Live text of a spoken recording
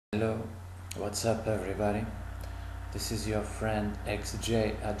Hello, what's up everybody? This is your friend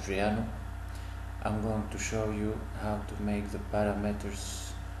XJ Adriano. I'm going to show you how to make the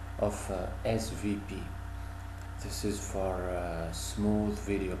parameters of SVP. This is for a smooth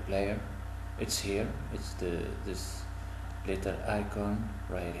video player. It's here, it's this little icon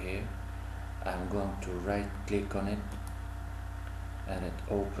right here. I'm going to right click on it and it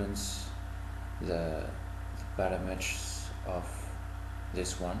opens the parameters of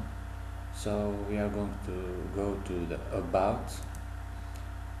this one. So we are going to go to the about.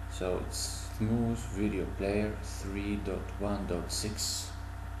 So it's smooth video player 3.1.6.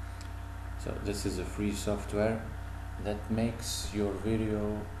 so this is a free software that makes your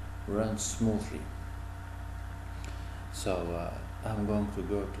video run smoothly. So I'm going to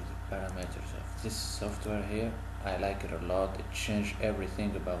go to the parameters of this software here. I like it a lot. It changed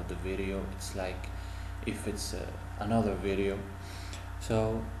everything about the video. It's like if it's another video.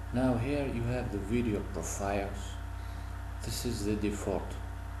 So now here you have the video profiles. This is the default.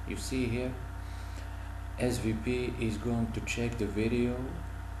 You see here, SVP is going to check the video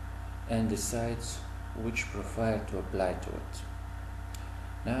and decides which profile to apply to it.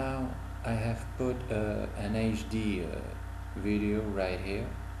 Now I have put an HD video right here,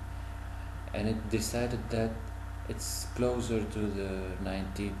 and it decided that it's closer to the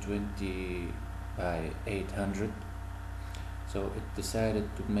 1920 by 800. So it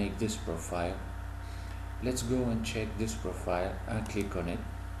decided to make this profile. Let's go and check this profile. I click on it,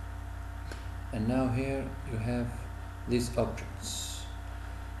 and now here you have these options.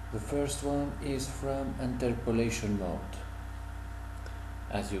 The first one is from interpolation mode.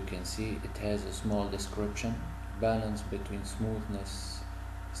 As you can see, it has a small description: balance between smoothness,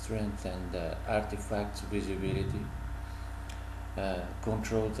 strength and artifacts visibility.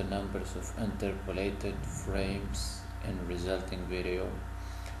 Control the numbers of interpolated frames in resulting video.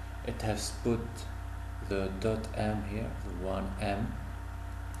 It has put the .m here, the 1m.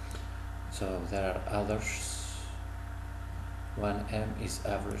 So there are others. 1m is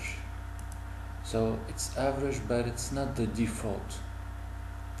average. So it's average, but it's not the default.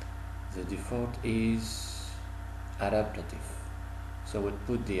 The default is adaptive. So it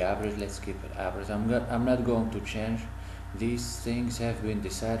put the average. Let's keep it average. I'm not going to change. These things have been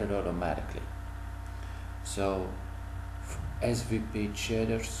decided automatically. So SVP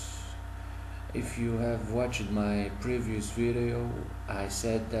shaders, if you have watched my previous video, I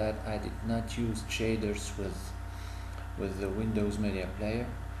said that I did not use shaders with the Windows Media Player.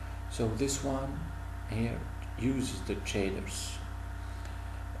 So this one here uses the shaders.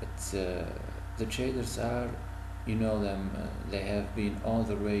 It's the shaders are, you know them, they have been all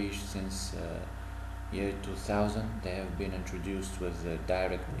the rage since year 2000. They have been introduced with the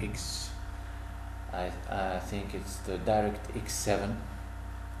DirectX. I think it's the DirectX 7,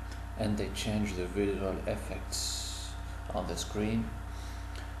 and they change the visual effects on the screen.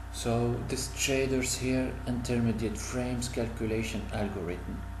 So this shaders here, intermediate frames calculation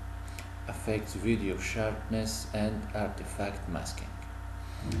algorithm, affects video sharpness and artifact masking.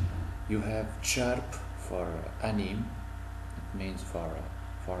 You have sharp for anime, it means for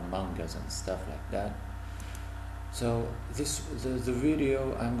mangas and stuff like that. So the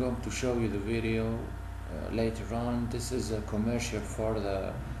video, I'm going to show you the video later on. This is a commercial for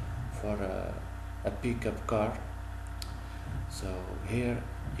a pickup car. So here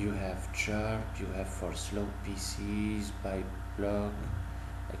you have sharp, you have for slow PCs, by block,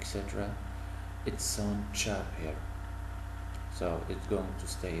 etc. It's on sharp here, so it's going to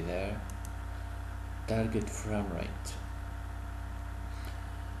stay there. Target frame rate.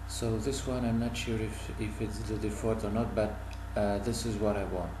 So this one, I'm not sure if it's the default or not, but this is what I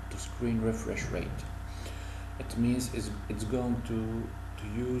want. To screen refresh rate. It means it's going to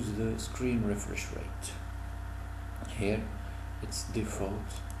use the screen refresh rate. Here it's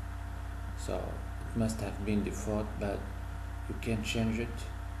default, so it must have been default, but you can change it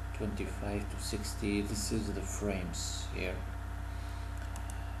 25 to 60. This is the frames here.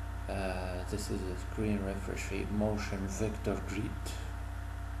 This is the screen refresh rate. Motion vector grid.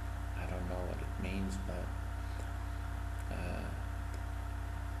 I don't know what it means, but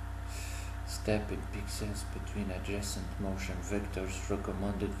step in pixels between adjacent motion vectors.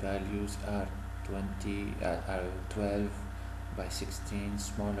 Recommended values are 12 by 16.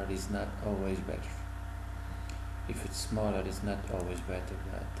 Smaller is not always better. If it's smaller, it's not always better,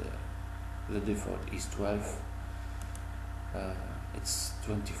 but the default is 12. It's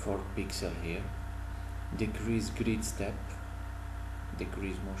 24 pixel here. Decrease grid step.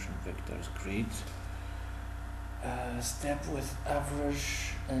 Decrease motion vectors grid. Step with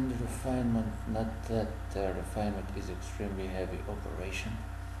average and refinement. Not that refinement is extremely heavy operation.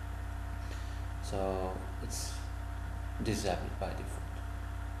 so it's disabled by default.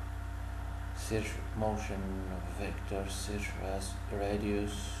 Search motion vector, search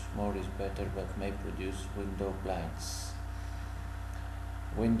radius, more is better but may produce window blinds.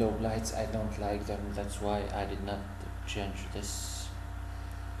 Window blinds, I don't like them, that's why I did not change this.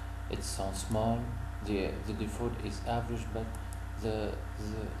 It sounds small, the default is average, but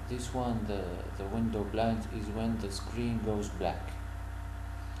this one, the window blind, is when the screen goes black.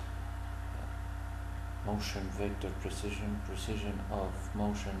 Motion vector precision of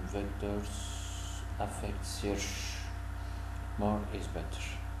motion vectors affects search. More is better.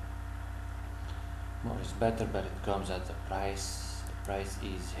 More is better, but it comes at a price. The price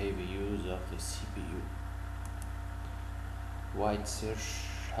is heavy use of the CPU. Wide search,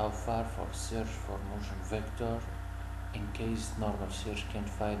 how far for search for motion vector. In case normal search can't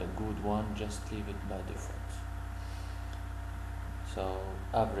find a good one, just leave it by default. So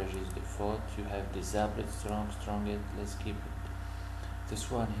average is default. You have disabled strong it, let's keep it.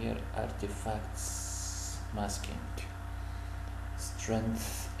 This one here, artifacts masking.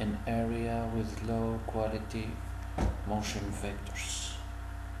 Strength in area with low quality motion vectors.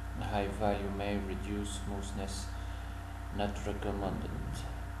 High value may reduce smoothness, not recommended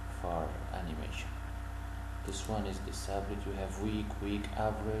for animation. This one is disabled. You have weak,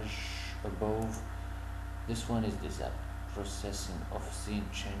 average, above. This one is disabled. Processing of scene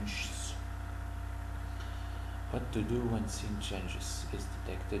changes. What to do when scene changes is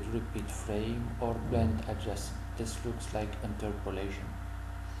detected. Repeat frame or blend adjustment. This looks like interpolation.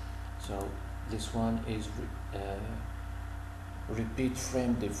 So this one is repeat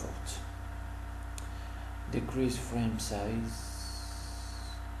frame default. Decrease frame size.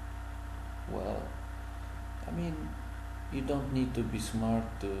 Well, I mean, you don't need to be smart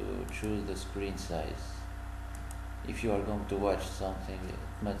to choose the screen size. If you are going to watch something,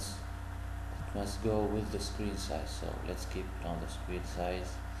 it must go with the screen size. So let's keep it on the screen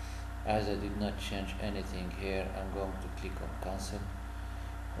size. As I did not change anything here, I'm going to click on cancel.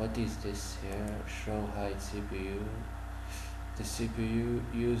 What is this here? Show height CPU. The CPU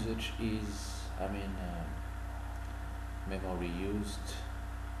usage is, memory used.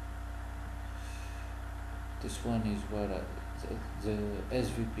 This one is what the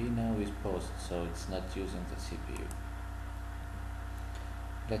SVP now is paused, so it's not using the CPU.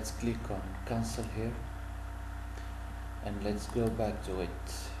 Let's click on cancel here and let's go back to it.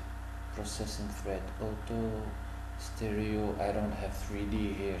 Processing thread auto stereo. I don't have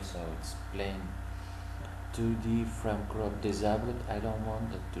 3D here, so it's plain 2D. Frame crop disabled. I don't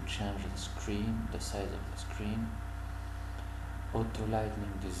want it to change the screen, the size of the screen. Auto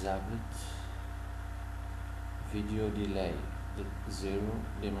lightning disabled. Video delay 0,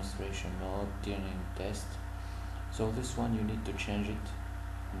 demonstration mode, tuning test. So this one you need to change it.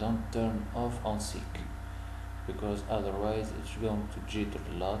 Don't turn off on seek, because otherwise it's going to jitter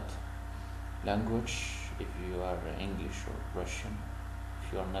a lot. Language, if you are English or Russian.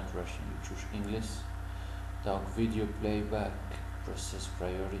 If you are not Russian, you choose English. Down video playback, process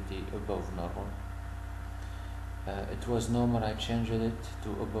priority above normal. It was normal, I changed it to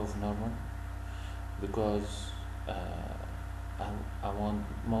above normal because I want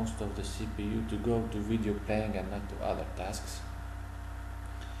most of the CPU to go to video playing and not to other tasks.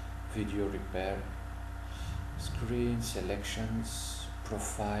 Video repair, screen selections,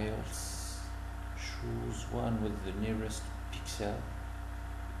 profiles, choose one with the nearest pixel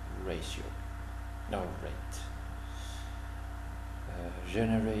ratio, no rate.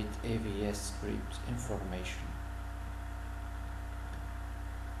 Generate AVS script information,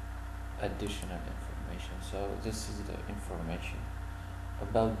 additional information. So this is the information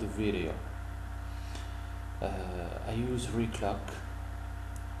about the video. I use reclock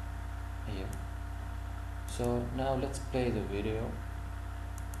here. So now let's play the video.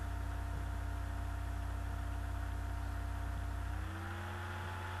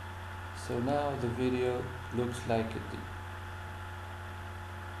 So now the video looks like it.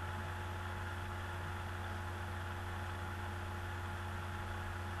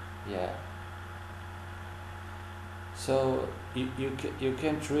 Yeah. So you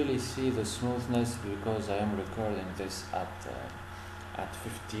can't really see the smoothness because I am recording this at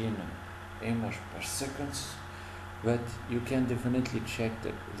 15 images per second, but you can definitely check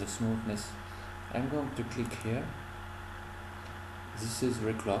the smoothness. I'm going to click here. This is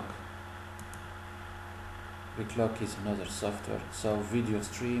reclock. Reclock is another software. So video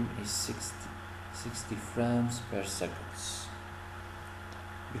stream is 60 frames per second,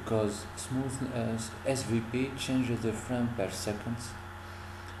 because SVP changes the frame per second.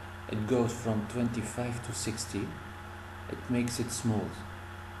 It goes from 25 to 60. It makes it smooth.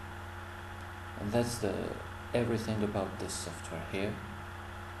 And that's the everything about this software here.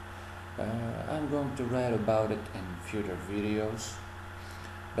 I'm going to write about it in future videos,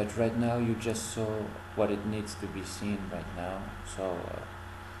 but right now you just saw what it needs to be seen right now. So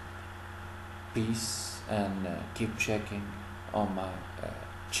peace, and keep checking on my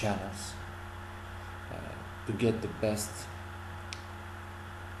channels to get the best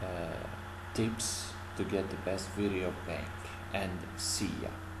tips, to get the best video bank, and see ya.